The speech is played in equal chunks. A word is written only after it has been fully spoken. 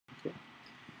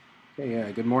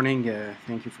Okay, good morning.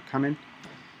 Thank you for coming.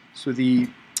 So the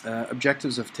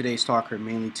objectives of today's talk are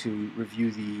mainly to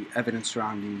review the evidence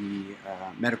surrounding the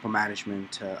medical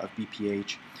management of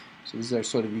BPH. So these are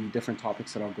sort of the different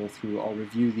topics that I'll go through. I'll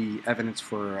review the evidence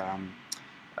for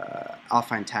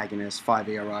alpha antagonists,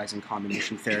 5-ARIs, and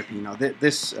combination therapy. Now,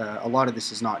 a lot of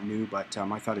this is not new, but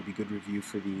I thought it'd be a good review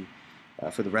for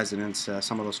the residents.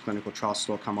 Some of those clinical trials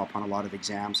still come up on a lot of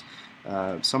exams.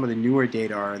 Some of the newer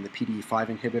data are in the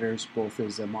PDE5 inhibitors, both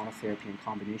as monotherapy and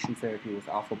combination therapy with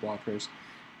alpha blockers.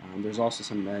 There's also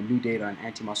some new data on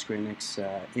antimuscarinics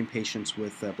in patients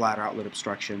with bladder outlet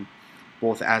obstruction,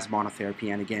 both as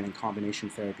monotherapy and again in combination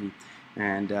therapy.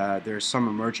 And there's some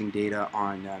emerging data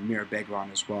on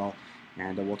mirabegron as well.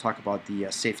 And we'll talk about the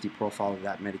safety profile of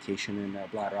that medication in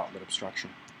bladder outlet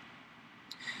obstruction.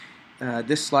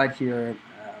 This slide here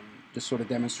just sort of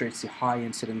demonstrates the high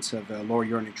incidence of lower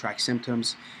urinary tract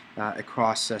symptoms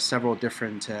across several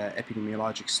different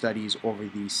epidemiologic studies over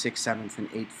the 6th, 7th,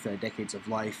 and 8th decades of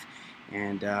life.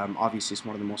 And obviously it's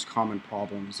one of the most common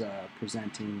problems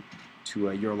presenting to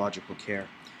urological care.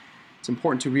 It's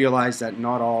important to realize that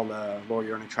not all lower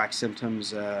urinary tract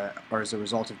symptoms are as a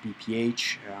result of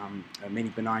BPH. Many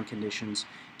benign conditions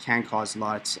can cause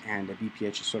LUTS, and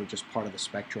BPH is sort of just part of the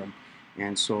spectrum.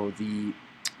 And so the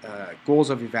goals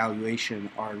of evaluation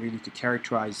are really to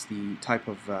characterize the type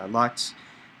of LUTS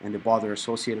and the bother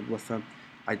associated with them,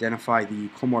 identify the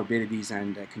comorbidities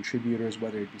and contributors,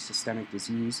 whether it be systemic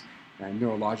disease,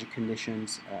 neurologic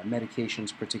conditions,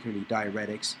 medications, particularly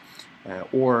diuretics,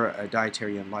 or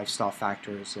dietary and lifestyle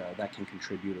factors that can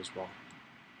contribute as well.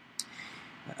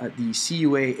 The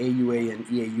CUA, AUA, and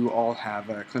EAU all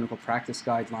have clinical practice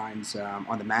guidelines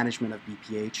on the management of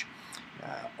BPH.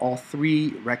 All three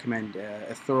recommend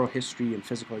a thorough history and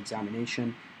physical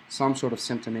examination, some sort of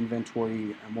symptom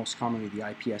inventory, most commonly the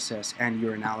IPSS, and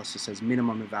urinalysis as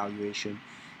minimum evaluation.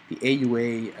 The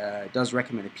AUA does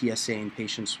recommend a PSA in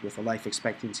patients with a life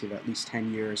expectancy of at least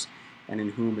 10 years and in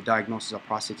whom a diagnosis of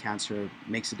prostate cancer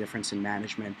makes a difference in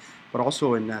management. But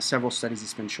also in several studies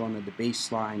it's been shown that the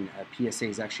baseline PSA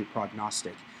is actually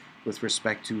prognostic with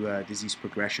respect to disease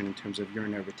progression in terms of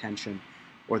urinary retention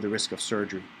or the risk of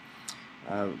surgery.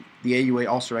 The AUA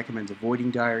also recommends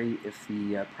avoiding diarrhea if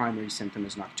the primary symptom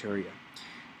is nocturia.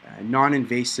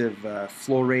 Non-invasive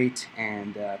flow rate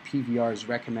and PVR is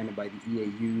recommended by the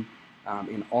EAU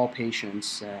in all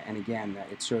patients, and again,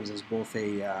 it serves as both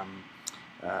a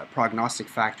prognostic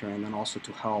factor and then also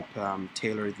to help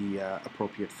tailor the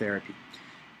appropriate therapy.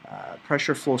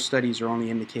 Pressure flow studies are only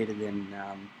indicated in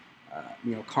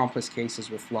complex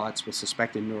cases with LUTS with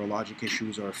suspected neurologic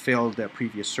issues or failed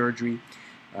previous surgery.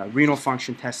 Renal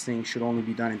function testing should only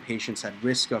be done in patients at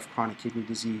risk of chronic kidney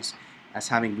disease, as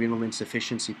having renal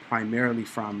insufficiency primarily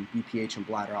from BPH and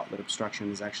bladder outlet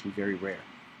obstruction is actually very rare.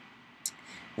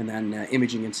 And then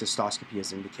imaging and cystoscopy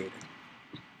is indicated.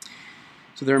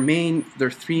 So there are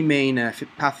three main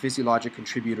pathophysiologic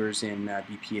contributors in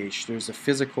BPH. There's a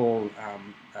physical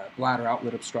bladder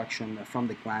outlet obstruction from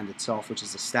the gland itself, which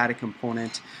is a static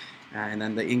component. And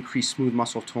then the increased smooth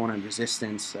muscle tone and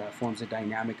resistance forms a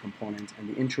dynamic component, and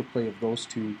the interplay of those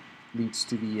two leads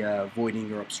to the voiding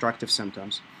or obstructive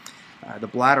symptoms. The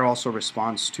bladder also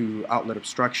responds to outlet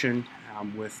obstruction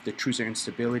with detrusor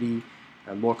instability,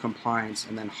 low compliance,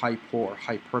 and then hypo or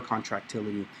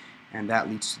hypercontractility, and that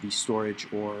leads to the storage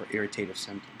or irritative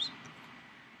symptoms.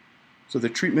 So the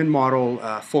treatment model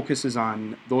focuses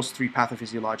on those three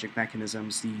pathophysiologic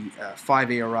mechanisms. The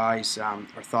 5-ARIs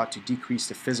are thought to decrease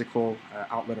the physical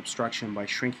outlet obstruction by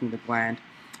shrinking the gland.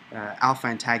 Alpha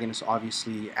antagonists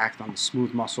obviously act on the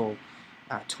smooth muscle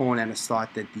tone, and it's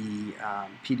thought that the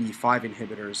PDE5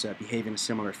 inhibitors behave in a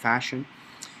similar fashion.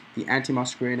 The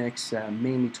antimuscarinics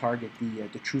mainly target the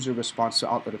detrusor response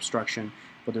to outlet obstruction,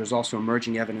 but there's also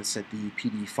emerging evidence that the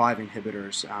PDE5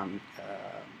 inhibitors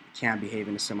can behave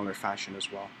in a similar fashion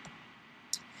as well.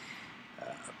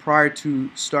 Prior to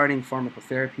starting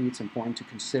pharmacotherapy, it's important to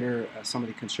consider some of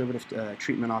the conservative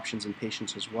treatment options in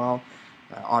patients as well.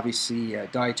 Obviously,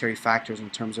 dietary factors in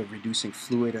terms of reducing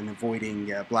fluid and avoiding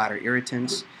bladder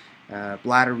irritants,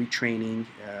 bladder retraining,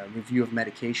 review of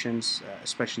medications,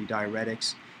 especially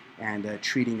diuretics, and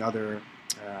treating other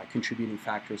contributing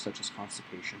factors such as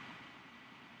constipation.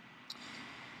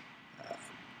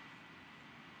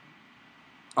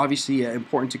 Obviously,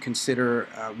 important to consider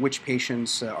which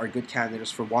patients are good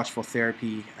candidates for watchful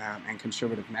therapy and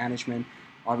conservative management.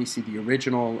 Obviously, the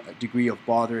original degree of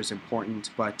bother is important,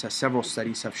 but several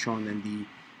studies have shown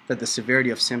that the severity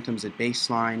of symptoms at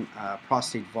baseline,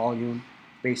 prostate volume,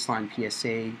 baseline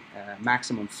PSA,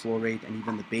 maximum flow rate, and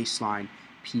even the baseline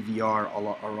PVR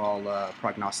are all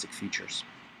prognostic features.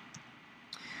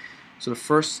 So the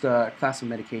first class of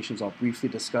medications I'll briefly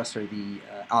discuss are the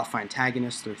alpha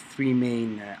antagonists. There are three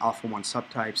main alpha-1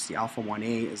 subtypes. The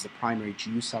alpha-1A is the primary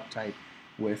GU subtype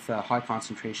with high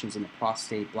concentrations in the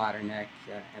prostate, bladder, neck,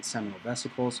 and seminal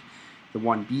vesicles. The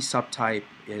 1B subtype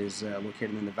is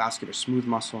located in the vascular smooth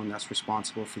muscle, and that's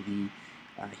responsible for the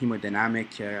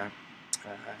hemodynamic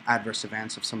adverse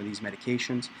events of some of these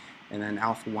medications. And then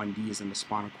alpha-1D is in the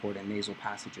spinal cord and nasal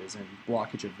passages, and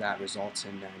blockage of that results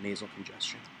in nasal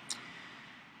congestion.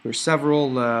 There are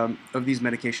several of these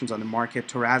medications on the market.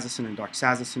 Taurazocin and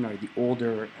doxazosin are the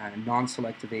older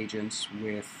non-selective agents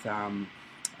with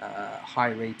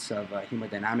high rates of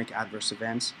hemodynamic adverse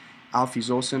events.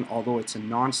 Alfuzosin, although it's a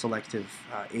non-selective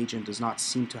agent, does not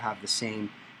seem to have the same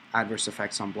adverse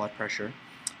effects on blood pressure.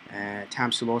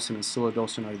 Tamsulosin and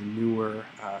silodosin are the newer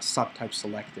subtype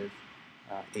selective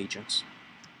agents.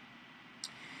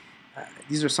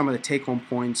 These are some of the take-home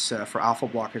points for alpha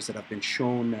blockers that have been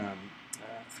shown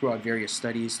throughout various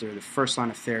studies. They're the first line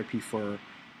of therapy for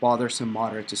bothersome,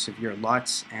 moderate to severe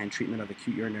LUTS and treatment of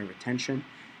acute urinary retention.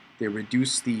 They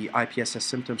reduce the IPSS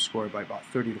symptom score by about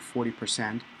 30 to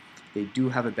 40%. They do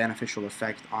have a beneficial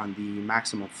effect on the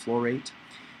maximum flow rate.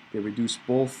 They reduce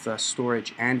both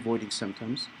storage and voiding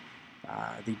symptoms.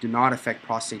 They do not affect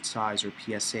prostate size or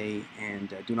PSA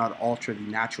and do not alter the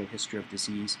natural history of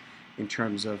disease in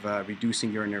terms of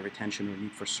reducing urinary retention or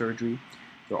need for surgery.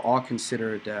 They're all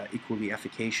considered equally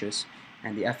efficacious,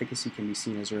 and the efficacy can be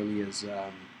seen as early as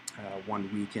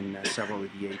 1 week in several of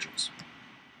the agents.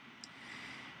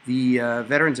 The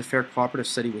Veterans Affairs Cooperative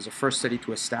Study was the first study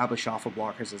to establish alpha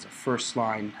blockers as a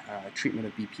first-line treatment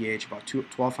of BPH. About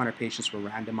 1,200 patients were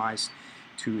randomized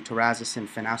to taurazocin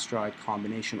finasteride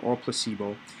combination or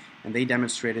placebo, and they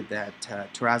demonstrated that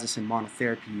taurazocin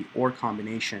monotherapy or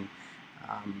combination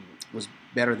was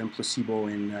better than placebo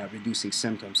in reducing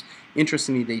symptoms.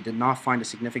 Interestingly, they did not find a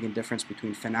significant difference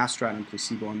between finasteride and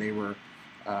placebo, and they were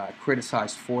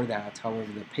criticized for that. However,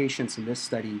 the patients in this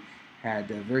study had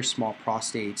very small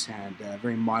prostates and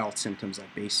very mild symptoms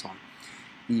at baseline.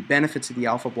 The benefits of the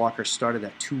alpha blocker started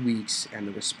at 2 weeks, and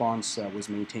the response was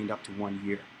maintained up to 1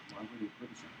 year.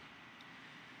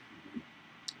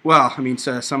 Well, I mean,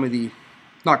 so some of the,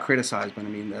 not criticized, but I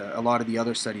mean, a lot of the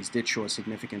other studies did show a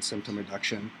significant symptom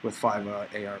reduction with 5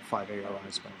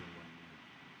 ARIs. But,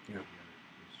 yeah.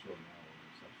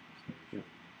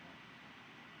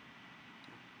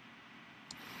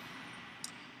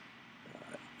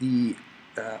 The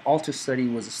ALTA study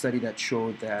was a study that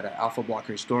showed that alpha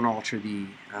blockers don't alter the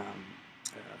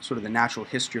sort of the natural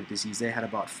history of disease. They had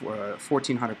about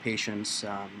 1,400 patients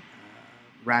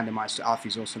randomized to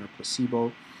alfuzosin or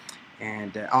placebo,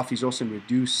 and alfuzosin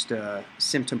reduced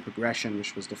symptom progression,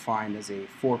 which was defined as a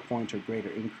 4-point or greater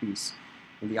increase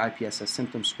in the IPSS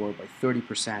symptom score by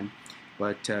 30%,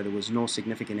 but there was no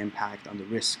significant impact on the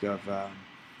risk of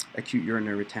acute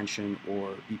urinary retention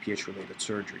or BPH-related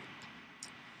surgery.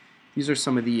 These are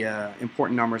some of the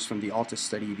important numbers from the ALTA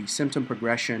study. The symptom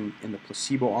progression in the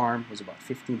placebo arm was about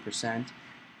 15%.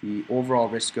 The overall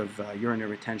risk of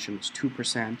urinary retention was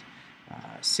 2%.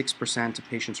 6% of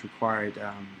patients required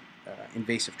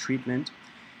invasive treatment.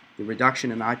 The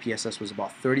reduction in IPSS was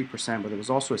about 30%, but there was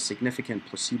also a significant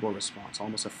placebo response,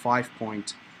 almost a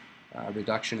 5-point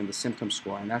reduction in the symptom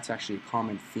score, and that's actually a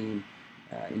common theme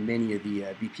in many of the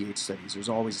BPH studies. There's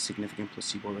always a significant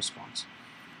placebo response.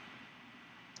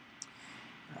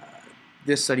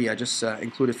 This study I just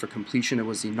included for completion. It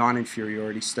was the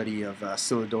non-inferiority study of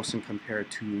silodosin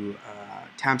compared to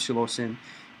tamsulosin.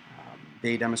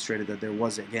 They demonstrated that there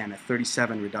was, again, a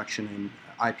 37 reduction in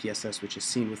IPSS, which is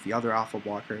seen with the other alpha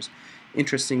blockers.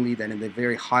 Interestingly, that in the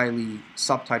very highly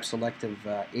subtype selective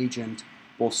agent,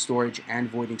 both storage and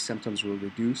voiding symptoms were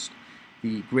reduced.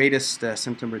 The greatest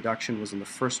symptom reduction was in the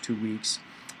first 2 weeks.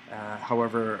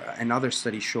 However, another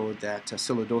study showed that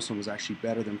silodosin was actually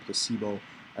better than placebo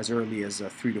as early as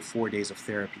 3 to 4 days of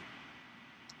therapy.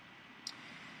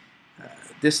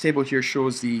 This table here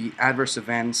shows the adverse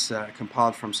events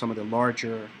compiled from some of the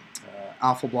larger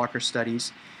alpha blocker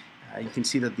studies. You can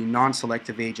see that the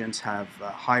non-selective agents have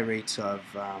high rates of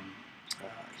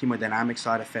hemodynamic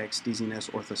side effects, dizziness,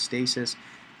 orthostasis.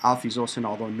 Alfuzosin,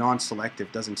 although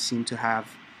non-selective, doesn't seem to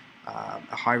have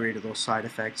a high rate of those side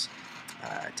effects.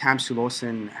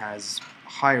 Tamsulosin has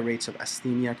higher rates of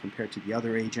asthenia compared to the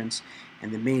other agents,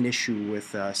 and the main issue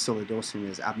with silodosin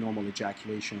is abnormal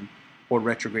ejaculation or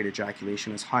retrograde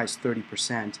ejaculation, as high as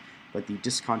 30%, but the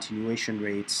discontinuation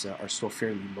rates are still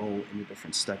fairly low in the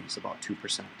different studies, about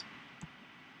 2%.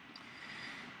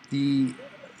 The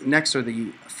next are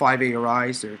the 5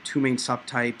 ARIs. There are 2 main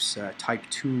subtypes. Type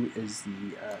 2 is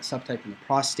the subtype in the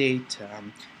prostate.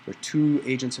 There are 2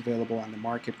 agents available on the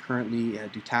market currently.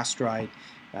 Dutasteride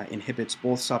inhibits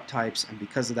both subtypes, and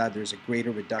because of that, there's a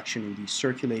greater reduction in the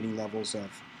circulating levels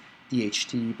of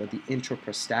DHT, but the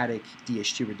intraprostatic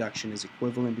DHT reduction is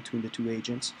equivalent between the 2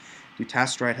 agents.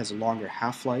 Dutasteride has a longer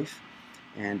half-life,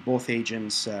 and both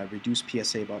agents reduce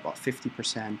PSA by about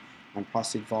 50% and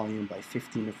prostate volume by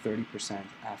 15 to 30%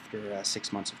 after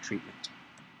 6 months of treatment.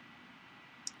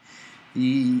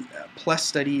 The PLES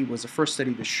study was the first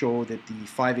study to show that the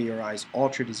 5-ARIs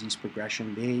alter disease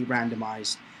progression. They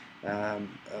randomized a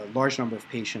large number of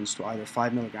patients to either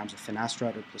 5 milligrams of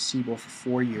finasteride or placebo for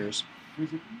 4 years.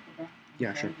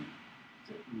 Yeah, sure.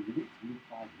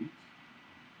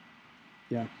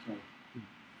 Yeah.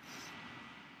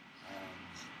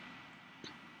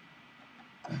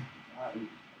 I don't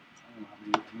know how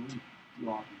many. I mean, we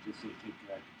often just say take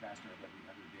dutasteride every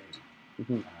other day.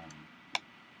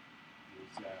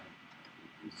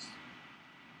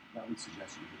 That would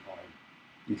suggest you could probably.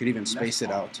 You could even space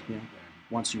it out. Yeah.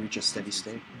 Once you reach a steady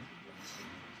state.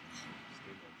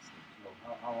 So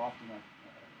how often are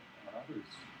others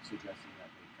suggesting that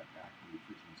they cut back the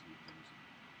frequency of dosing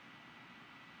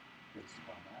based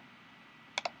upon that?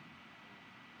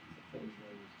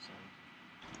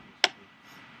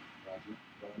 Roger.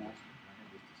 I had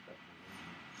this discussion.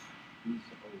 He's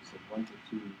always said 1 to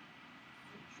 2. You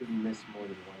shouldn't miss more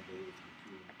than 1 day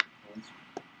between months.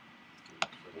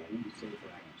 So that you say for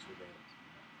active surveillance.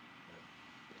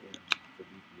 For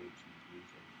BPH and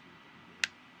BPH every 2 days.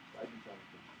 So I've been trying to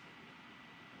think of a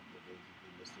couple of days if we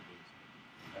missed a day.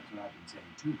 That's what I've been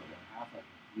saying too, but a half of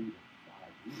 3 to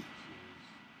 5 weeks is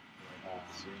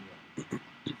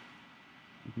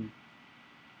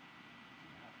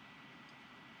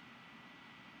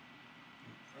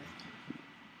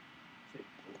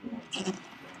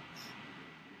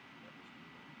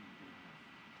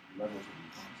levels will be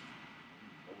constant.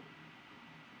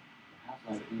 The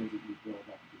half-life means that you build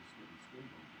up to a steady state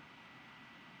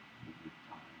with your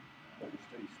time. But your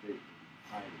steady state will be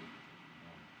higher.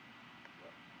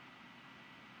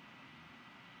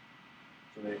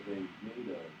 So they made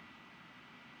a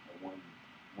once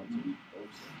a week dose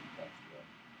of dutasteride.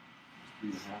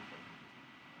 It's 3.5.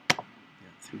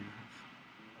 Yeah, 3.5. 3.5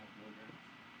 milligrams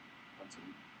once a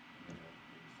week, and then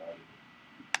they decided to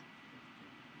take it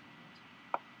once a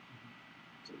week.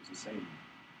 So it's the same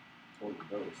total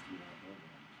dose, 3.5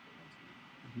 milligrams, but once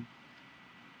a week.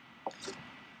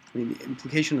 I mean, the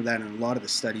implication of that in a lot of the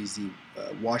studies, the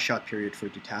washout period for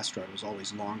dutasteride was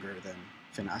always longer than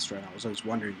finasteride. I was always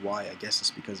wondering why. I guess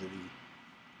it's because of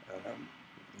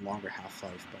the longer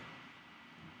half-life. But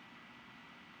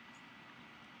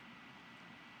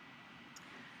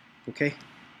okay.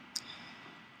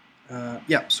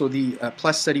 Yeah. So the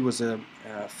PLES study was a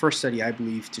first study, I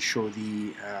believe, to show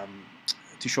that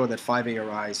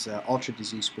 5-ARIs alter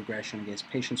disease progression against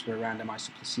patients who were randomized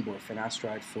to placebo or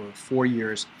finasteride for 4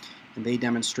 years, and they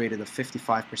demonstrated a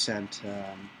 55%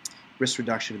 risk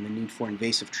reduction in the need for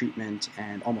invasive treatment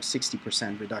and almost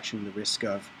 60% reduction in the risk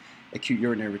of acute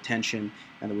urinary retention,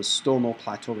 and there was still no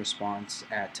plateau response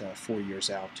at 4 years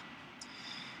out.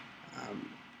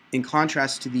 In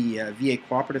contrast to the VA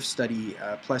cooperative study,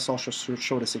 PLES also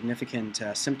showed a significant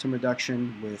symptom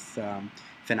reduction with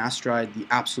finasteride. The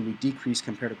absolute decrease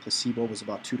compared to placebo was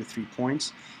about 2 to 3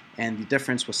 points, and the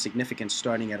difference was significant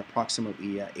starting at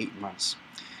approximately 8 months.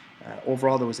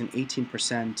 Overall, there was an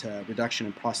 18% reduction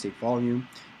in prostate volume,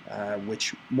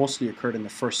 which mostly occurred in the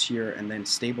first year and then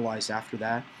stabilized after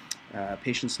that.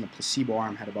 Patients in the placebo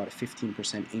arm had about a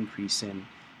 15% increase in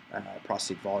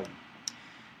prostate volume.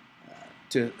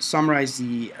 To summarize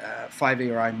the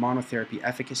 5-ARI monotherapy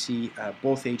efficacy,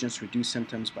 both agents reduce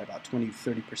symptoms by about 20 to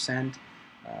 30%.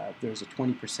 There's a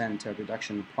 20%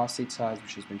 reduction in prostate size,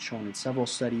 which has been shown in several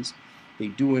studies. They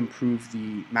do improve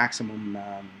the maximum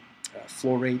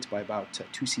flow rate by about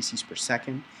 2 cc's per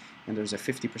second, and there's a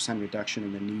 50% reduction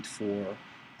in the need for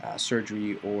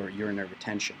surgery or urinary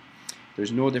retention.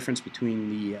 There's no difference between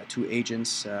the 2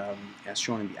 agents as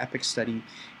shown in the EPIC study,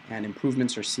 and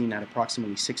improvements are seen at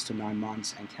approximately 6 to 9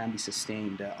 months and can be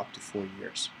sustained up to 4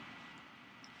 years.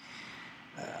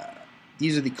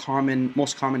 These are the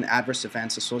most common adverse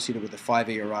events associated with the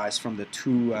 5-ARIs from the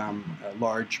 2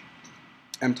 large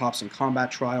MTOPS and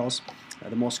combat trials,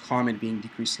 the most common being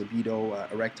decreased libido,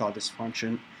 erectile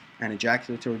dysfunction, and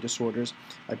ejaculatory disorders.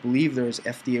 I believe there's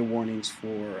FDA warnings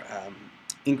for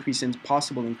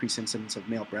possible increased incidence of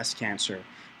male breast cancer,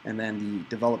 and then the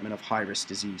development of high-risk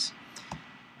disease.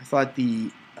 I thought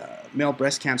the male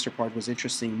breast cancer part was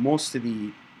interesting. Most of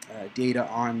the data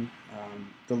on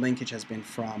the linkage has been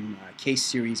from a case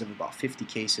series of about 50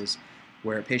 cases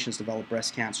where patients developed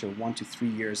breast cancer 1 to 3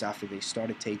 years after they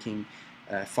started taking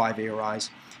 5 ARIs.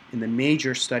 In the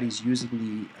major studies using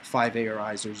the 5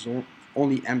 ARIs, there's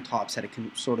only MTOPS had a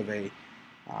sort of a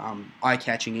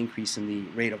eye-catching increase in the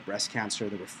rate of breast cancer.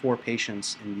 There were 4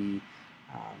 patients in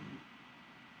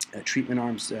the treatment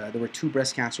arms. There were 2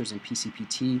 breast cancers in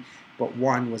PCPT, but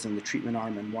 1 was in the treatment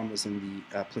arm and 1 was in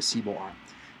the placebo arm.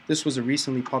 This was a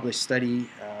recently published study.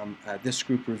 This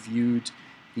group reviewed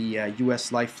the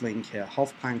U.S. LifeLink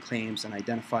health plan claims and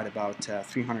identified about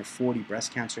 340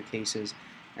 breast cancer cases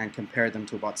and compared them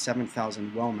to about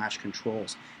 7,000 well-matched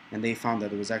controls. And they found that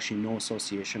there was actually no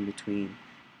association between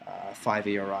 5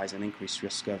 ARIs and increased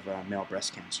risk of male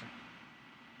breast cancer.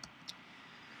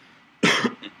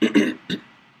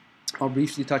 I'll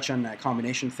briefly touch on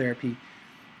combination therapy.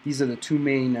 These are the 2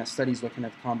 main studies looking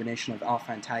at the combination of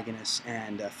alpha antagonists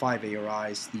and 5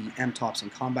 ARIs, the MTOPS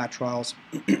and combat trials.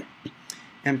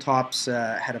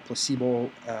 MTOPS had a placebo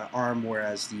arm,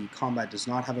 whereas the combat does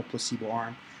not have a placebo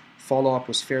arm. Follow-up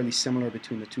was fairly similar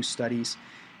between the 2 studies.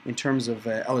 In terms of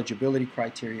eligibility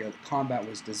criteria, the combat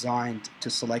was designed to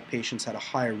select patients at a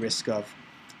higher risk of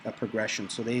progression.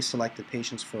 So they selected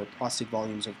patients for prostate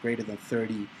volumes of greater than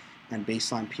 30 and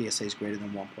baseline PSAs greater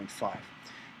than 1.5.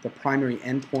 The primary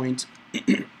endpoint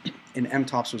in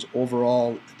MTOPS was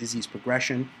overall disease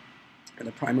progression, and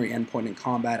the primary endpoint in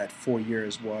combat at 4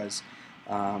 years was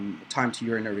time to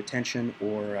urinary retention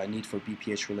or need for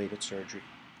BPH-related surgery.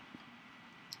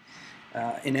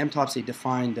 In MTOPS, they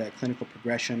defined clinical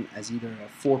progression as either a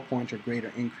 4-point or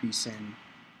greater increase in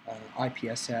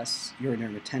IPSS,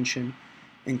 urinary retention,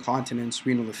 incontinence,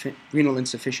 renal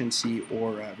insufficiency,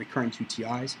 or recurrent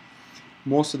UTIs.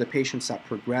 Most of the patients that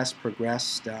progressed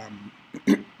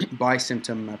by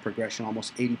symptom progression,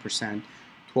 almost 80%.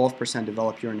 12%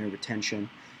 developed urinary retention.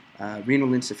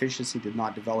 Renal insufficiency did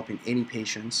not develop in any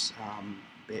patients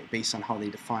based on how they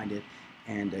defined it,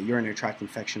 and urinary tract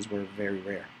infections were very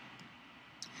rare.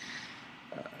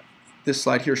 This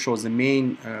slide here shows the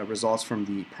main results from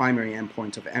the primary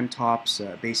endpoint of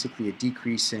MTOPS, basically a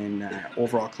decrease in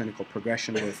overall clinical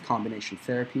progression with combination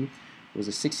therapy. There was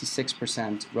a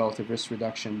 66% relative risk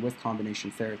reduction with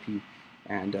combination therapy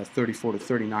and 34 to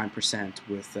 39%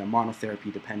 with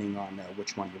monotherapy, depending on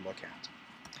which one you look at.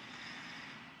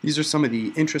 These are some of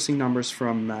the interesting numbers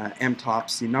from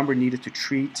MTOPS. The number needed to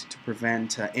treat to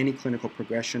prevent any clinical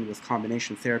progression with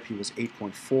combination therapy was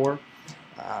 8.4.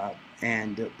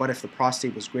 But if the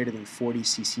prostate was greater than 40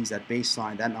 cc's at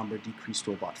baseline, that number decreased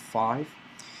to about 5.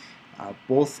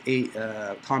 Both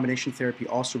combination therapy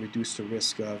also reduced the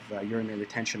risk of urinary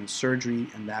retention and surgery,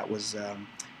 and that was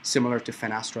similar to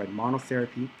finasteride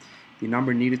monotherapy. The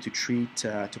number needed to treat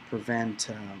to prevent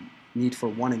need for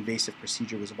one invasive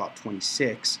procedure was about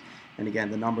 26, and again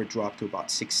the number dropped to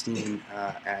about 16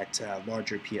 at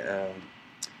larger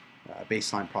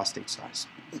baseline prostate size.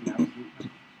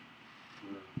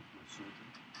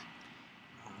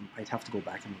 I'd have to go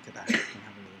back and look at that. I don't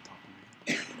have it at the top of my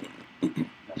head.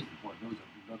 That's important. Those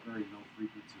are very low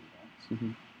frequency events,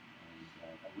 Mm-hmm. and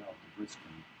a relative risk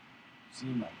can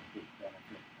seem like a big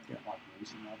benefit at the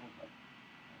population level, but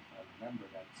if I remember,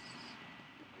 that's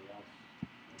everybody else.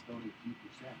 It's only a few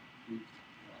percent.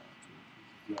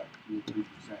 3%.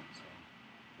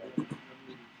 So,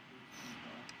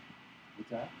 what's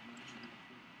that?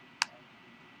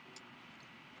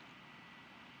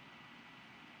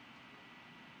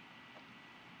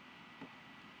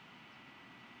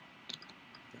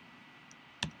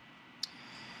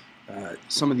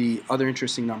 Some of the other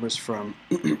interesting numbers from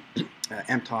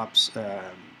MTOPS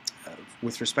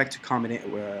with respect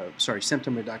to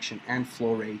symptom reduction and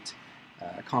flow rate,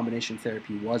 combination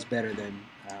therapy was better than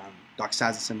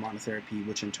doxazosin monotherapy,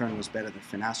 which in turn was better than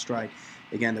finasteride.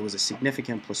 Again, there was a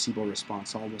significant placebo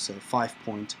response, almost a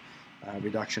 5-point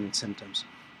reduction in symptoms.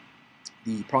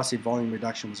 The prostate volume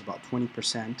reduction was about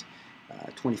 20%.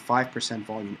 25%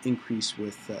 volume increase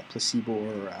with placebo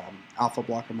or alpha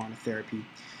blocker monotherapy.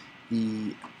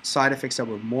 The side effects that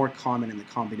were more common in the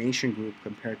combination group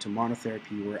compared to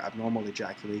monotherapy were abnormal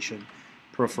ejaculation,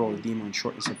 peripheral edema, and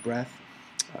shortness of breath.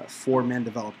 4 men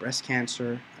developed breast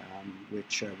cancer,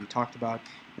 which we talked about,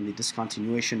 and the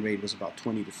discontinuation rate was about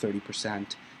 20 to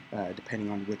 30%,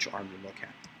 depending on which arm you look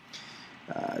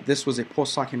at. This was a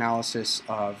post-hoc analysis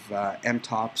of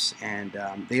MTOPS, and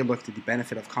they looked at the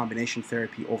benefit of combination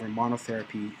therapy over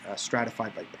monotherapy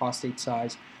stratified by prostate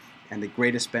size, and the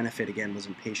greatest benefit, again, was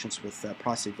in patients with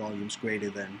prostate volumes greater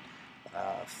than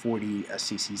 40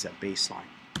 cc's at baseline.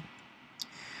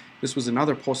 This was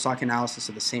another post-hoc analysis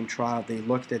of the same trial. They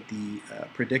looked at the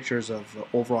predictors of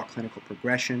overall clinical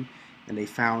progression, and they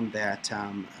found that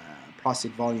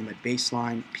prostate volume at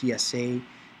baseline, PSA,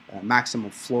 maximum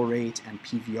flow rate, and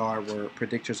PVR were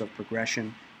predictors of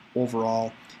progression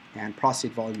overall, and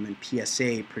prostate volume and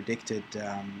PSA predicted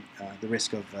the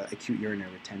risk of acute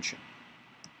urinary retention.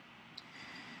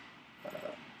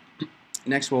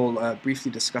 Next, we'll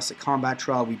briefly discuss the COMBAT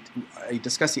trial. I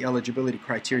discussed the eligibility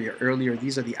criteria earlier.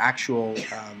 These are the actual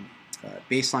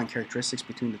baseline characteristics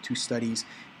between the two studies,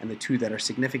 and the two that are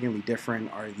significantly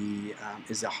different are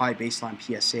is the high baseline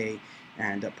PSA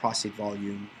and prostate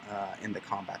volume in the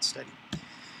COMBAT study.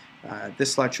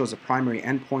 This slide shows a primary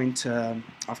endpoint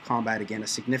of COMBAT. Again, a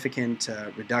significant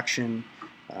reduction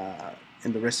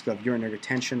in the risk of urinary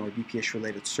retention or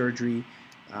BPH-related surgery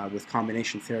with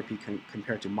combination therapy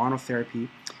compared to monotherapy,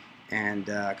 and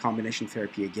combination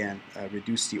therapy again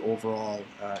reduced the overall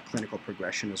clinical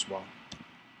progression as well.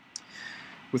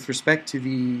 With respect to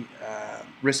the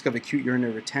risk of acute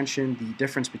urinary retention, the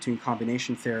difference between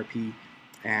combination therapy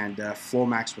and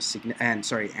Flomax was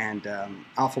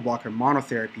alpha blocker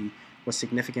monotherapy was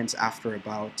significant after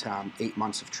about 8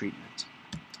 months of treatment.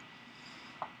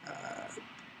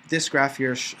 This graph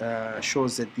here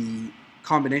shows that the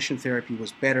combination therapy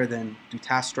was better than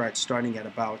dutasteride starting at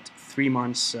about 3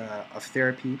 months of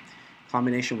therapy.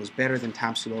 Combination was better than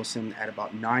tamsulosin at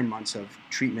about 9 months of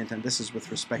treatment, and this is with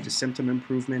respect to symptom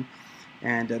improvement.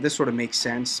 And this sort of makes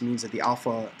sense, means that the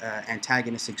alpha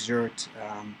antagonists exert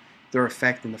their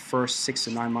effect in the first 6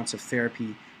 to 9 months of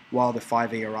therapy, while the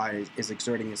 5-ARI is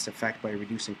exerting its effect by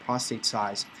reducing prostate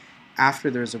size. After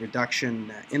there's a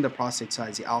reduction in the prostate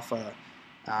size, the alpha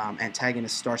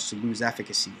antagonist starts to lose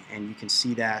efficacy, and you can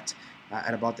see that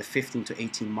at about the 15 to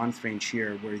 18 month range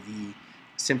here, where the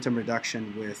symptom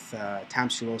reduction with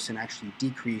tamsulosin actually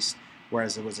decreased,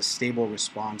 whereas there was a stable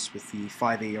response with the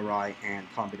 5-ARI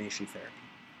and combination therapy.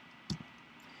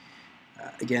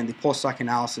 Again, the post-hoc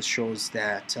analysis shows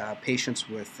that patients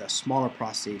with smaller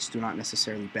prostates do not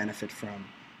necessarily benefit from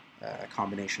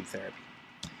combination therapy.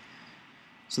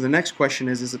 So the next question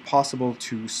is it possible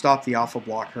to stop the alpha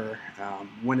blocker?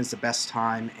 When is the best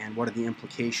time, and what are the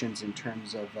implications in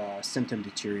terms of symptom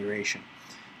deterioration?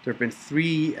 There have been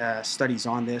 3 studies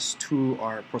on this. 2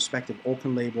 are prospective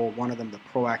open label. One of them, the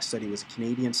PROACT study, was a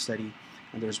Canadian study,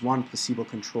 and there's one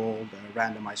placebo-controlled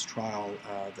randomized trial,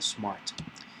 the SMART.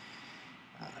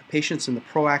 Patients in the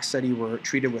PROACT study were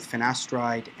treated with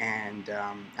finasteride and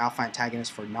alpha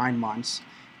antagonist for 9 months,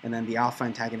 and then the alpha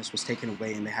antagonist was taken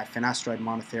away, and they had finasteride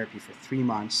monotherapy for 3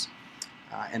 months,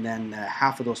 and then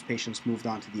half of those patients moved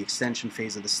on to the extension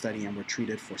phase of the study and were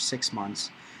treated for 6 months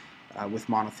with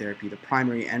monotherapy. The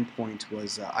primary endpoint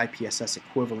was IPSS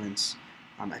equivalence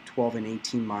at 12 and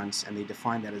 18 months, and they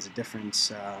defined that as a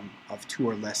difference of 2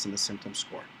 or less in the symptom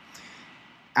score.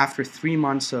 After 3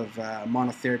 months of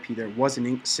monotherapy, there was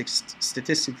a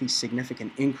statistically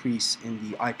significant increase in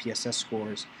the IPSS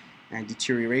scores and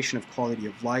deterioration of quality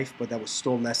of life, but that was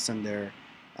still less than their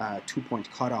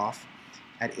 2-point cutoff.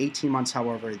 At 18 months,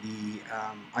 however, the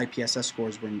IPSS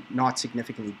scores were not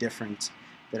significantly different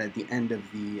than at the end of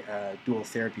the dual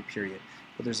therapy period.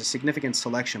 But there's a significant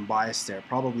selection bias there.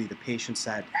 Probably the patients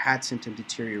that had symptom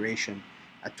deterioration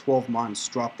at 12 months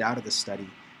dropped out of the study,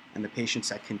 and the patients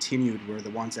that continued were the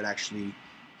ones that actually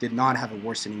did not have a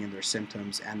worsening in their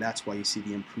symptoms, and that's why you see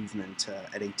the improvement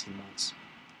at 18 months.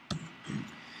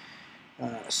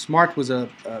 SMART was a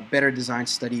better designed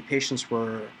study. Patients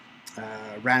were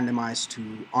randomized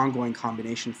to ongoing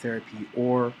combination therapy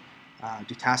or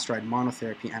dutasteride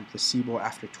monotherapy and placebo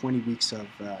after 20 weeks of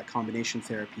combination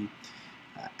therapy.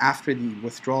 After the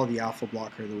withdrawal of the alpha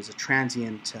blocker, there was a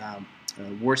transient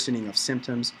worsening of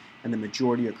symptoms, and the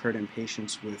majority occurred in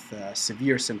patients with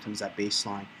severe symptoms at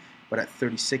baseline. But at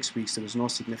 36 weeks, there was no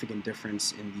significant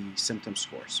difference in the symptom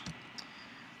scores.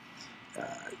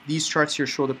 These charts here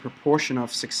show the proportion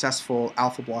of successful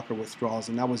alpha blocker withdrawals,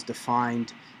 and that was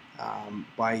defined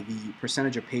by the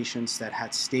percentage of patients that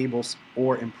had stable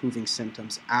or improving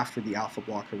symptoms after the alpha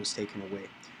blocker was taken away.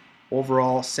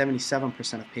 Overall,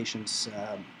 77% of patients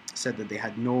said that they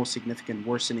had no significant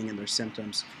worsening in their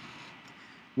symptoms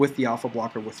with the alpha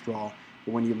blocker withdrawal.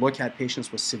 But when you look at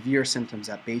patients with severe symptoms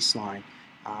at baseline,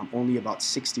 only about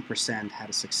 60% had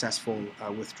a successful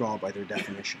withdrawal by their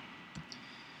definition.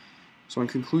 So in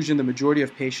conclusion, the majority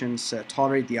of patients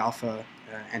tolerate the alpha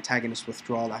antagonist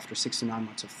withdrawal after 6 to 9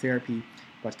 months of therapy,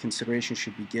 but consideration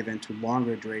should be given to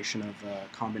longer duration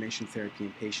of combination therapy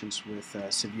in patients with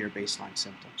severe baseline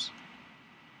symptoms.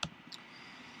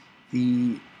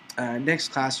 The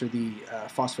next class are the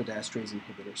phosphodiesterase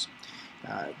inhibitors.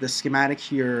 The schematic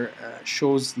here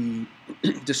shows the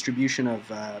distribution of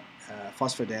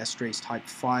phosphodiesterase type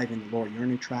 5 in the lower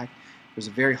urinary tract. There's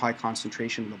a very high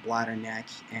concentration in the bladder neck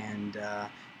and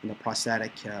in the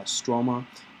prostatic stroma.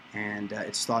 and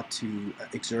it's thought to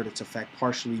exert its effect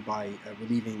partially by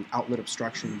relieving outlet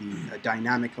obstruction, the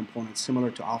dynamic component similar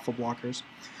to alpha blockers.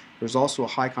 There's also a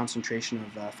high concentration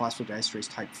of phosphodiesterase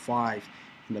type 5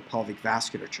 in the pelvic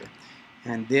vasculature.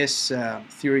 And this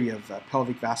theory of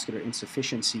pelvic vascular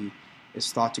insufficiency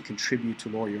is thought to contribute to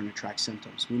lower urinary tract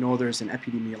symptoms. We know there's an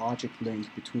epidemiologic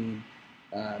link between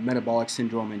metabolic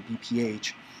syndrome and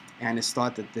BPH, and it's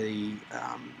thought that the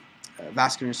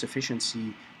vascular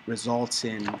insufficiency results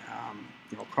in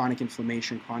chronic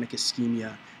inflammation, chronic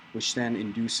ischemia, which then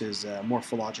induces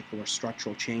morphological or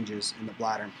structural changes in the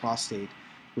bladder and prostate,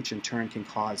 which in turn can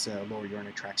cause lower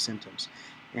urinary tract symptoms.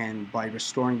 And by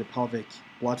restoring the pelvic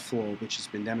blood flow, which has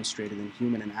been demonstrated in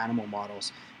human and animal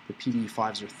models, the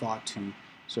PDE5s are thought to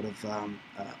sort of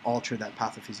alter that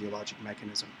pathophysiologic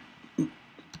mechanism.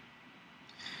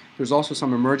 There's also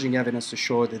some emerging evidence to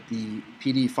show that the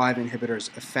PDE5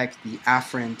 inhibitors affect the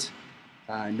afferent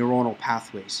neuronal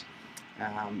pathways.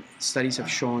 Studies have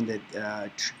shown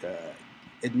that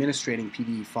administering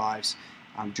PDE5s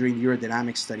during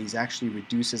urodynamic studies actually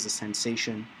reduces the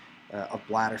sensation of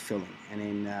bladder filling. And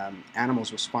in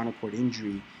animals with spinal cord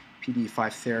injury,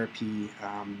 PDE5 therapy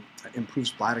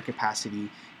improves bladder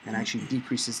capacity and actually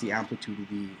decreases the amplitude of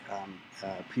the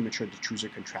premature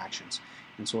detrusor contractions.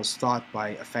 And so it's thought by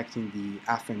affecting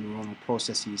the afferent neuronal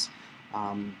processes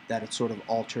that it sort of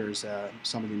alters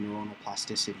some of the neuronal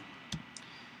plasticity.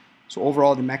 So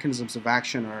overall, the mechanisms of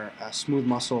action are smooth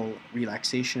muscle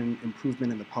relaxation,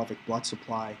 improvement in the pelvic blood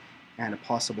supply, and a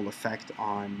possible effect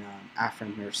on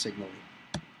afferent nerve signaling.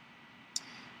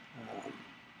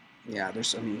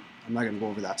 I'm not going to go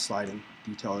over that slide in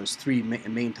detail. There's three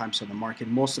main types of the market.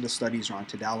 Most of the studies are on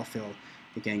tadalafil,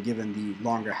 again, given the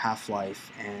longer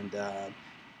half-life and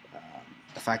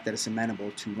the fact that it's amenable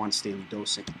to once daily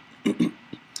dosing.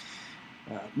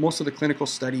 Most of the clinical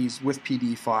studies with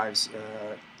PDE5s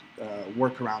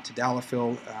work around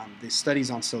tadalafil. The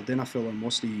studies on sildenafil are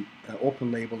mostly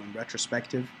open label and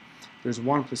retrospective. There's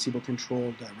one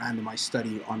placebo-controlled randomized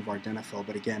study on vardenafil,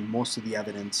 but again, most of the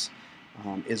evidence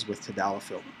is with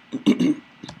tadalafil.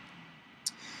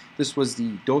 This was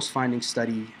the dose-finding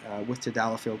study with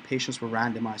tadalafil. Patients were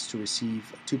randomized to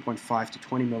receive 2.5 to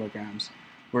 20 milligrams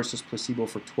versus placebo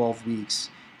for 12 weeks,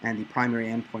 and the primary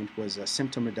endpoint was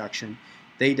symptom reduction.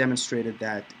 They demonstrated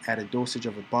that at a dosage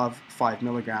of above 5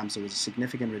 milligrams, there was a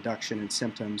significant reduction in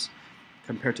symptoms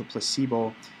compared to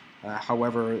placebo.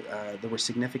 However, there were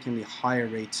significantly higher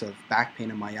rates of back pain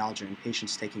and myalgia in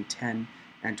patients taking 10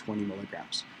 and 20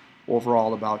 milligrams.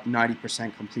 Overall, about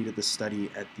 90% completed the study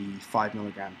at the 5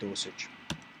 milligram dosage.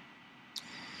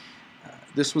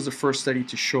 This was the first study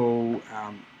to show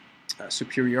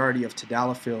superiority of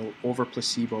tadalafil over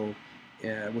placebo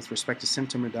with respect to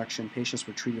symptom reduction. Patients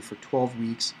were treated for 12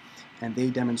 weeks, and they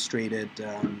demonstrated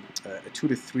a 2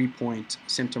 to 3 point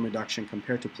symptom reduction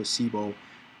compared to placebo,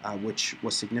 which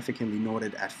was significantly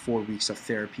noted at 4 weeks of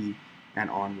therapy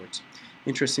and onwards.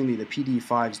 Interestingly, the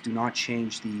PDE5s do not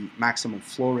change the maximum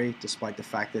flow rate, despite the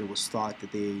fact that it was thought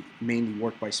that they mainly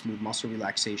work by smooth muscle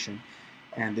relaxation,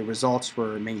 and the results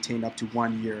were maintained up to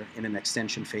 1 year in an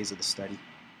extension phase of the study.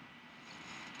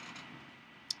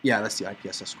 Yeah, that's the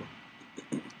IPSS score.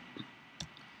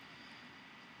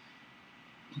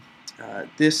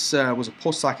 This was a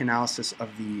post-hoc analysis of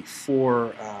the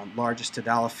 4 largest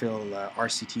tadalafil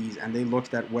RCTs, and they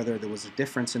looked at whether there was a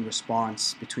difference in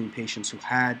response between patients who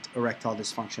had erectile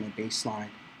dysfunction at baseline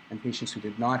and patients who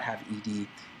did not have ED,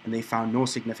 and they found no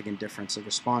significant difference. The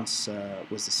response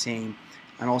was the same,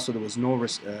 and also there was no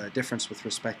difference with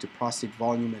respect to prostate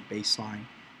volume at baseline,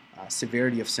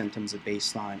 severity of symptoms at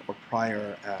baseline, or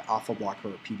prior alpha blocker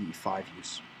or PDE5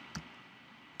 use.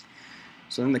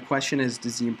 So then the question is,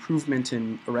 does the improvement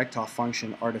in erectile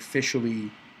function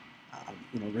artificially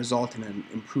result in an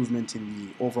improvement in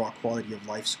the overall quality of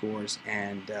life scores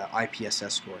and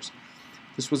IPSS scores?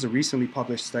 This was a recently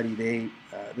published study.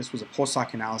 This was a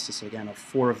post-hoc analysis, again, of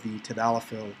 4 of the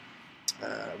tadalafil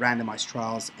randomized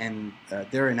trials, and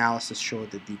their analysis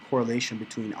showed that the correlation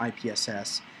between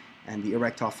IPSS and the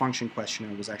erectile function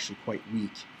questionnaire was actually quite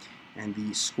weak. And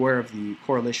the square of the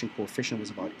correlation coefficient was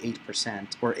about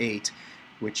 8%, or 8,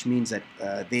 which means that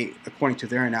according to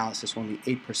their analysis, only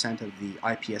 8% of the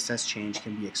IPSS change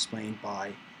can be explained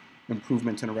by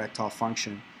improvement in erectile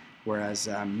function, whereas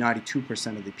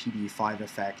 92% of the PDE5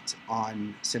 effect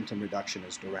on symptom reduction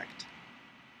is direct.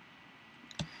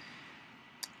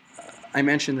 I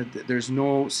mentioned that there's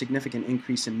no significant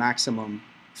increase in maximum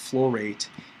flow rate,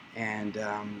 and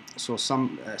so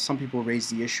some people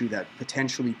raise the issue that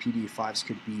potentially PDE5s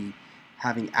could be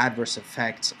having adverse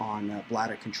effects on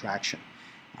bladder contraction.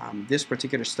 This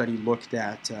particular study looked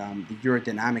at the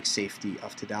urodynamic safety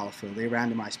of tadalafil. They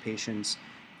randomized patients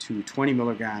to 20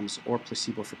 milligrams or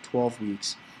placebo for 12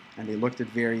 weeks, and they looked at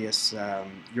various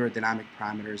urodynamic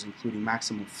parameters, including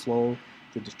maximum flow,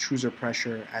 the detrusor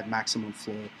pressure at maximum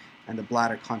flow, and the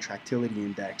bladder contractility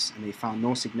index, and they found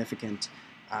no significant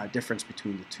difference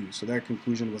between the two. So their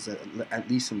conclusion was that, at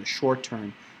least in the short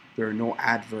term, there are no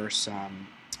adverse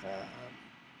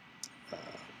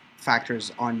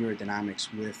factors on urodynamics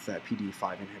with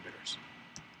PDE5 inhibitors.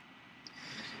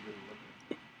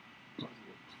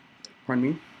 Pardon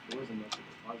me? There wasn't much of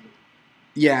a positive.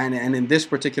 Yeah, and in this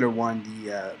particular one,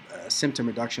 the symptom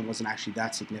reduction wasn't actually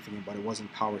that significant, but it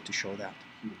wasn't powered to show that.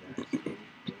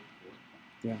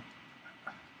 Yeah.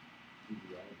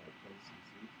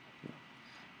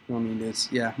 I mean,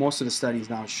 most of the studies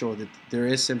now show that there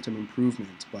is symptom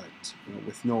improvement, but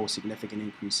with no significant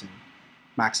increase in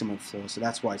maximum flow. So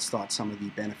that's why it's thought some of the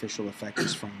beneficial effect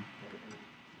is from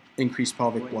increased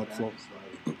pelvic blood flow.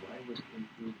 Why would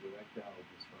improved erectile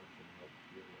dysfunction help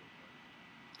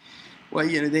Well,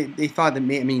 they thought that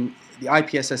the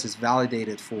IPSS is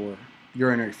validated for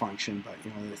urinary function, but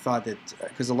they thought that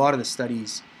because a lot of the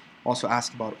studies also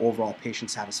ask about overall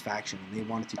patient satisfaction, and they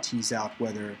wanted to tease out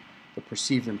whether the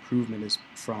perceived improvement is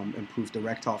from improved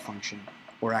erectile function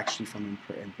or actually from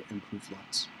improved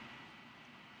LUTs.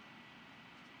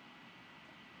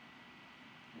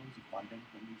 What was the funding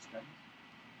from these studies?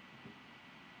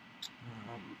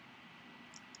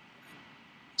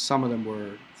 Some of them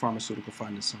were pharmaceutical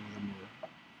funded, some of them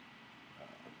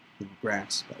were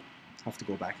grants, but I'll have to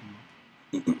go back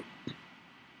and look.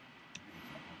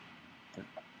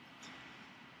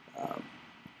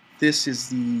 This is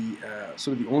the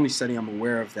sort of the only study I'm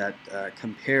aware of that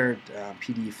compared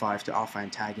PDE5 to alpha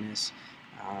antagonists.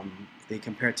 They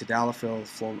compared tadalafil,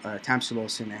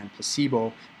 tamsulosin, and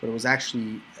placebo, but it was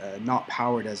actually not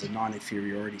powered as a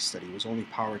non-inferiority study. It was only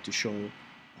powered to show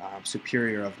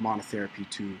superior of monotherapy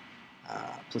to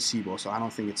placebo. So I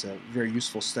don't think it's a very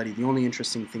useful study. The only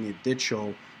interesting thing it did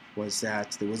show was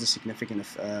that there was a significant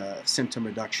symptom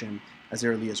reduction as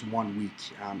early as 1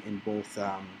 week in both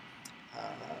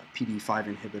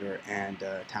PDE5 inhibitor and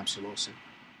tamsulosin.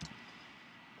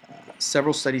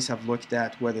 Several studies have looked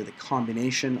at whether the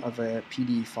combination of a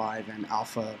PDE5 and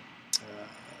alpha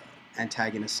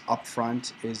antagonist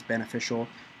upfront is beneficial.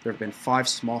 There have been 5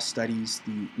 small studies.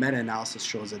 The meta-analysis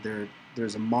shows that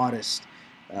there's a modest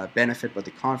benefit, but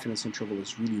the confidence interval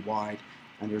is really wide,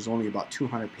 and there's only about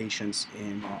 200 patients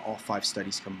in all 5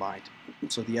 studies combined.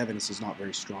 So the evidence is not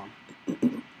very strong.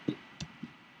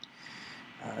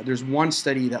 There's one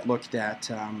study that looked at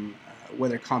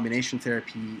whether combination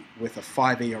therapy with a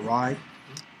 5-ARI.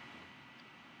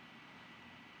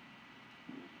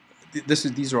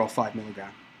 These are all 5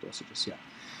 milligram dosages. Yeah.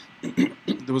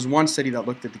 There was one study that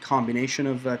looked at the combination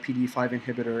of PDE5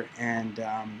 inhibitor and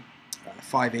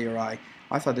 5-ARI.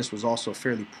 I thought this was also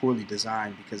fairly poorly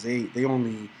designed because they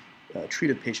only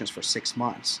treated patients for 6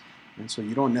 months, and so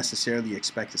you don't necessarily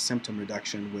expect a symptom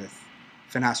reduction with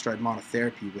finasteride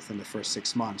monotherapy within the first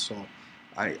 6 months. So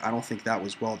I don't think that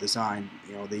was well designed.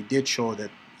 They did show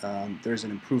that there's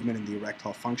an improvement in the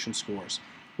erectile function scores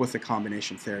with the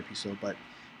combination therapy. So, but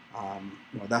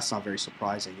that's not very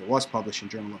surprising. It was published in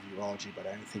Journal of Urology, but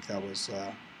I don't think that was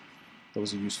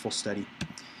a useful study.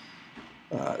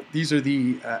 These are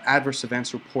the adverse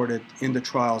events reported in the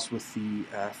trials with the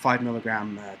 5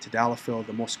 milligram tadalafil,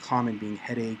 the most common being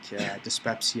headache,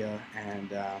 dyspepsia, and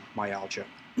myalgia.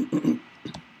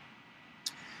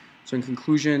 So in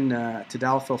conclusion,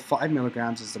 tadalafil 5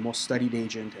 milligrams is the most studied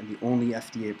agent and the only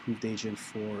FDA-approved agent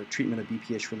for treatment of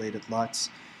BPH-related LUTs.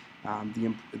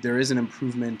 There is an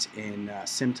improvement in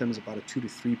symptoms, about a 2 to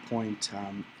 3 point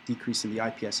decrease in the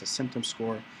IPSS symptom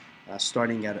score,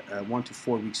 starting at 1 to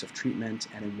 4 weeks of treatment,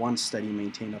 and in one study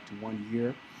maintained up to 1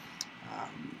 year.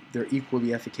 They're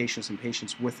equally efficacious in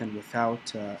patients with and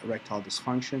without erectile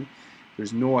dysfunction.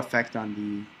 There's no effect on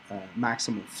the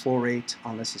maximum flow rate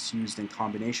unless it's used in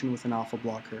combination with an alpha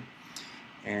blocker,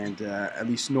 and at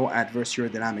least no adverse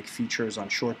urodynamic features on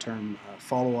short-term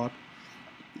follow-up,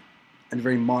 and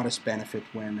very modest benefit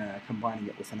when combining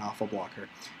it with an alpha blocker.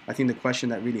 I think the question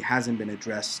that really hasn't been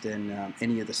addressed in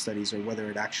any of the studies are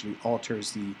whether it actually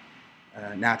alters the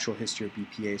natural history of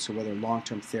BPA, so whether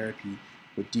long-term therapy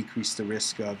would decrease the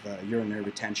risk of urinary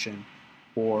retention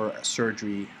or a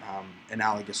surgery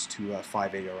analogous to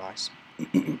 5-ARIs.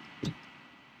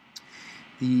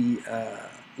 The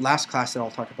last class that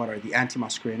I'll talk about are the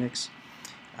antimuscarinics.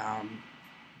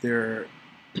 The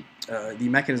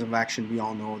mechanism of action we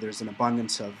all know. There's an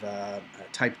abundance of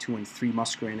type 2 and 3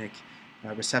 muscarinic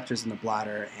receptors in the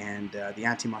bladder, and the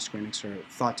antimuscarinics are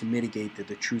thought to mitigate the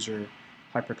detrusor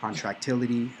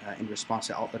hypercontractility in response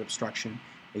to outlet obstruction.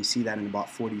 You see that in about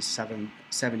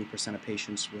 70% of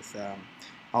patients with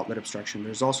outlet obstruction.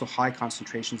 There's also high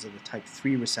concentrations of the type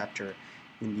 3 receptor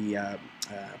in the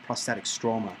prostatic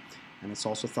stroma, and it's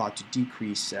also thought to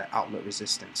decrease outlet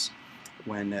resistance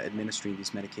when administering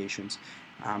these medications.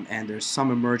 And there's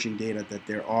some emerging data that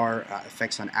there are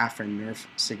effects on afferent nerve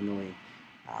signaling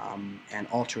and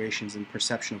alterations in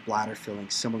perception of bladder filling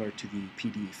similar to the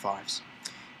PDE5s.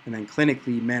 And then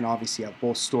clinically, men obviously have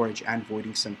both storage and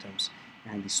voiding symptoms,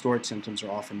 and the storage symptoms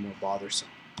are often more bothersome.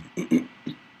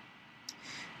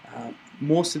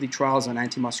 Most of the trials on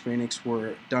antimuscarinics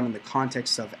were done in the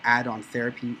context of add-on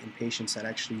therapy in patients that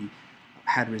actually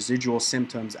had residual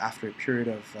symptoms after a period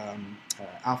of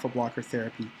alpha blocker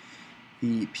therapy.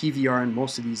 The PVR in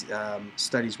most of these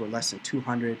studies were less than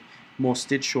 200. Most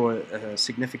did show a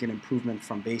significant improvement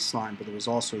from baseline, but there was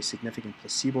also a significant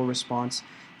placebo response.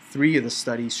 3 of the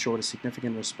studies showed a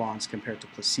significant response compared to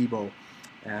placebo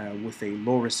with a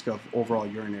low risk of overall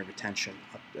urinary retention,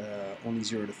 only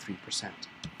 0 to 3%.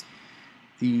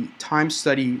 The TIME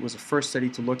study was the first study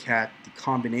to look at the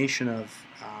combination of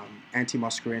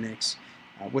antimuscarinics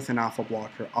with an alpha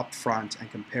blocker up front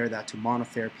and compare that to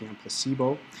monotherapy and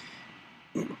placebo.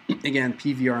 Again,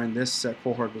 PVR in this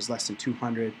cohort was less than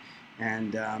 200,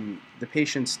 and the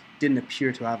patients didn't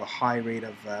appear to have a high rate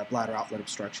of bladder outlet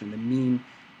obstruction. The mean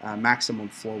maximum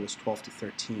flow was 12 to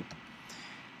 13.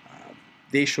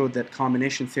 They showed that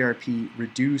combination therapy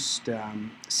reduced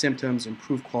symptoms,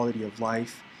 improved quality of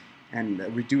life, and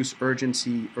reduced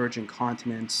urgency, urgent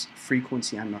continence,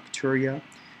 frequency, and nocturia,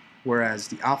 whereas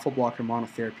the alpha blocker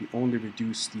monotherapy only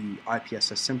reduced the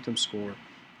IPSS symptom score,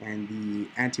 and the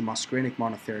antimuscarinic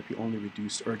monotherapy only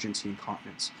reduced urgency and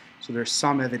continence. So there's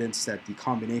some evidence that the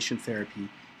combination therapy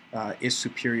is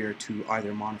superior to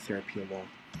either monotherapy alone.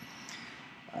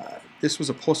 This was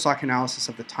a post-hoc analysis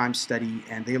of the TIME study,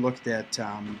 and they looked at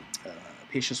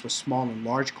patients with small and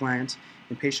large glands.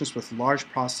 In patients with large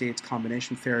prostates,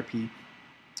 combination therapy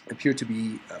appeared to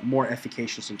be more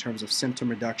efficacious in terms of symptom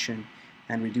reduction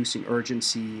and reducing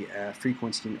urgency,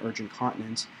 frequency, and urgent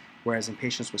continence, whereas in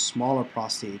patients with smaller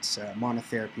prostates,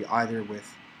 monotherapy either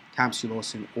with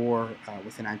tamsulosin or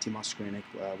with an antimuscarinic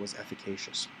was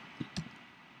efficacious.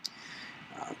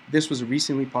 This was a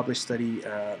recently published study,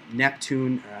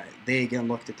 Neptune. They again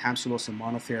looked at tamsulosin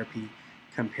monotherapy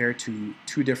compared to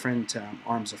 2 different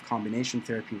arms of combination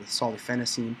therapy with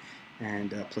solifenacine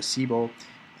and placebo.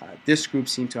 This group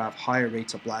seemed to have higher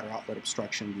rates of bladder outlet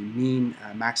obstruction. The mean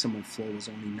maximum flow was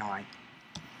only 9.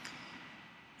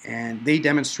 And they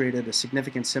demonstrated a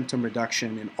significant symptom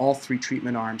reduction in all 3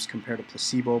 treatment arms compared to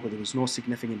placebo, but there was no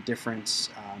significant difference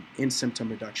in symptom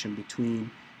reduction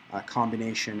between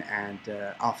combination and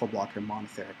alpha blocker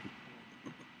monotherapy.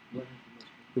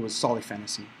 It was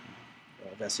solifenacine,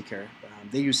 vesicare.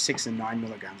 They used 6 and 9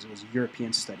 milligrams. It was a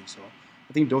European study, so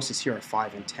I think doses here are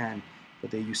 5 and 10,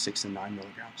 but they use 6 and 9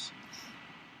 milligrams.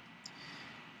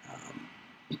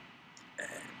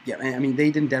 Yeah, I mean,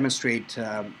 they didn't demonstrate,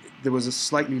 there was a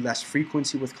slightly less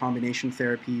frequency with combination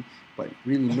therapy, but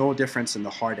really no difference in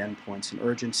the hard endpoints in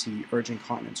urgency, urgent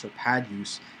continence, or pad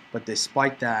use. But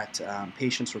despite that,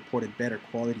 patients reported better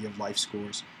quality of life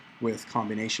scores with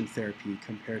combination therapy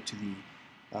compared to the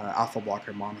alpha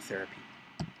blocker monotherapy.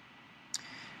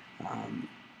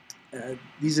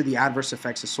 These are the adverse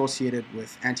effects associated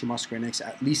with antimuscarinics,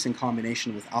 at least in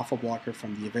combination with alpha blocker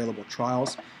from the available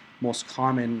trials. Most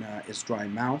common is dry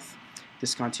mouth.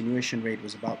 Discontinuation rate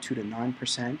was about 2 to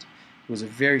 9%. It was a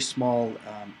very small,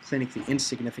 clinically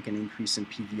insignificant increase in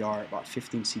PVR, about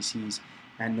 15 cc's,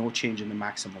 and no change in the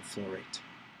maximum flow rate.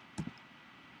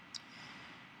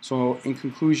 So in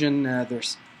conclusion,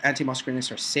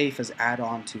 antimuscarinics are safe as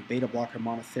add-on to beta blocker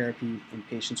monotherapy in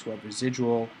patients who have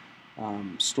residual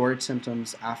storage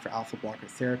symptoms after alpha blocker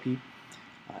therapy.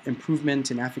 Improvement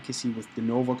in efficacy with de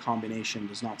novo combination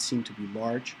does not seem to be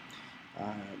large.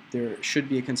 There should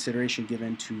be a consideration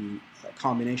given to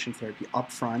combination therapy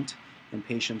upfront in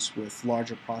patients with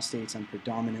larger prostates and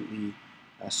predominantly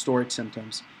storage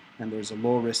symptoms, and there's a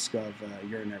low risk of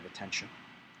urinary retention.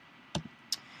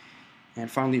 And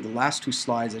finally, the last 2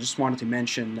 slides, I just wanted to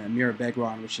mention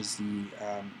mirabegron, which is the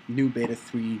new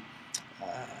beta-3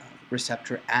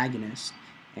 receptor agonist,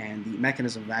 and the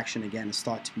mechanism of action, again, is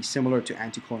thought to be similar to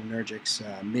anticholinergics,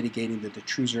 mitigating the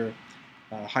detrusor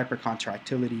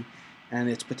hypercontractility, and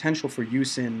its potential for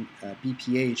use in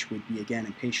BPH would be, again,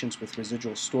 in patients with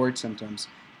residual storage symptoms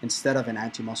instead of an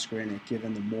antimuscarinic,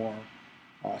 given the more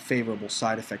favorable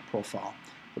side effect profile.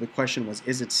 But the question was,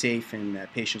 is it safe in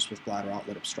patients with bladder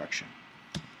outlet obstruction?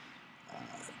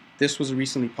 This was a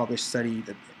recently published study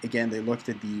that, again, they looked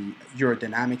at the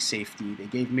urodynamic safety. They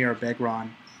gave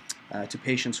mirabegron to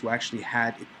patients who actually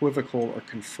had equivocal or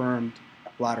confirmed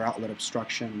bladder outlet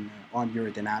obstruction on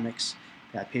urodynamics.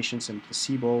 They had patients in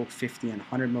placebo, 50 and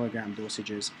 100 milligram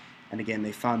dosages, and again,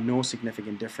 they found no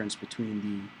significant difference between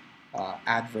the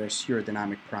adverse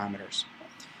urodynamic parameters.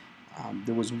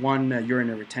 There was one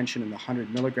urinary retention in the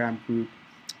 100 milligram group,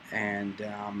 and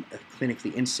a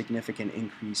clinically insignificant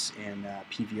increase in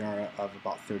PVR of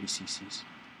about 30 cc's.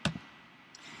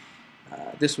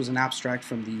 This was an abstract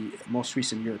from the most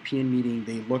recent European meeting.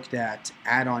 They looked at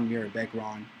add-on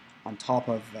mirabegron on top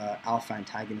of alpha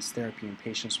antagonist therapy in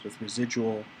patients with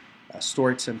residual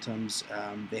storage symptoms.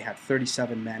 They had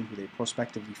 37 men who they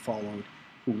prospectively followed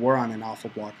who were on an alpha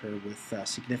blocker with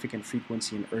significant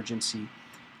frequency and urgency,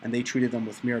 and they treated them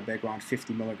with mirabegron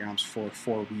 50 milligrams for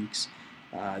 4 weeks.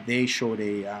 They showed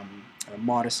a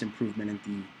modest improvement in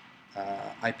the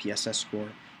IPSS score.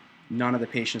 None of the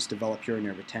patients developed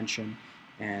urinary retention,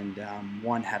 and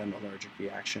one had an allergic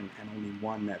reaction, and only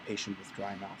one patient with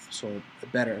dry mouth. So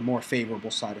a more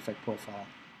favorable side effect profile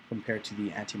compared to the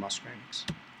antimuscarinics.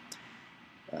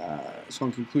 So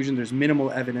in conclusion, there's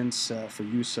minimal evidence for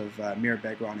use of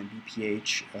mirabegron in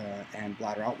BPH and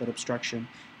bladder outlet obstruction.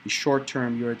 The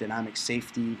short-term urodynamic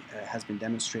safety has been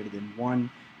demonstrated in one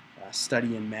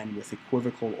study in men with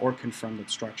equivocal or confirmed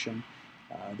obstruction.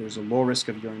 There's a low risk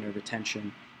of urinary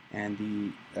retention, and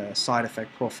the side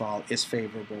effect profile is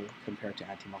favorable compared to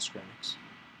antimuscarinics.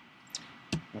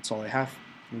 That's all I have.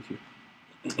 Thank you.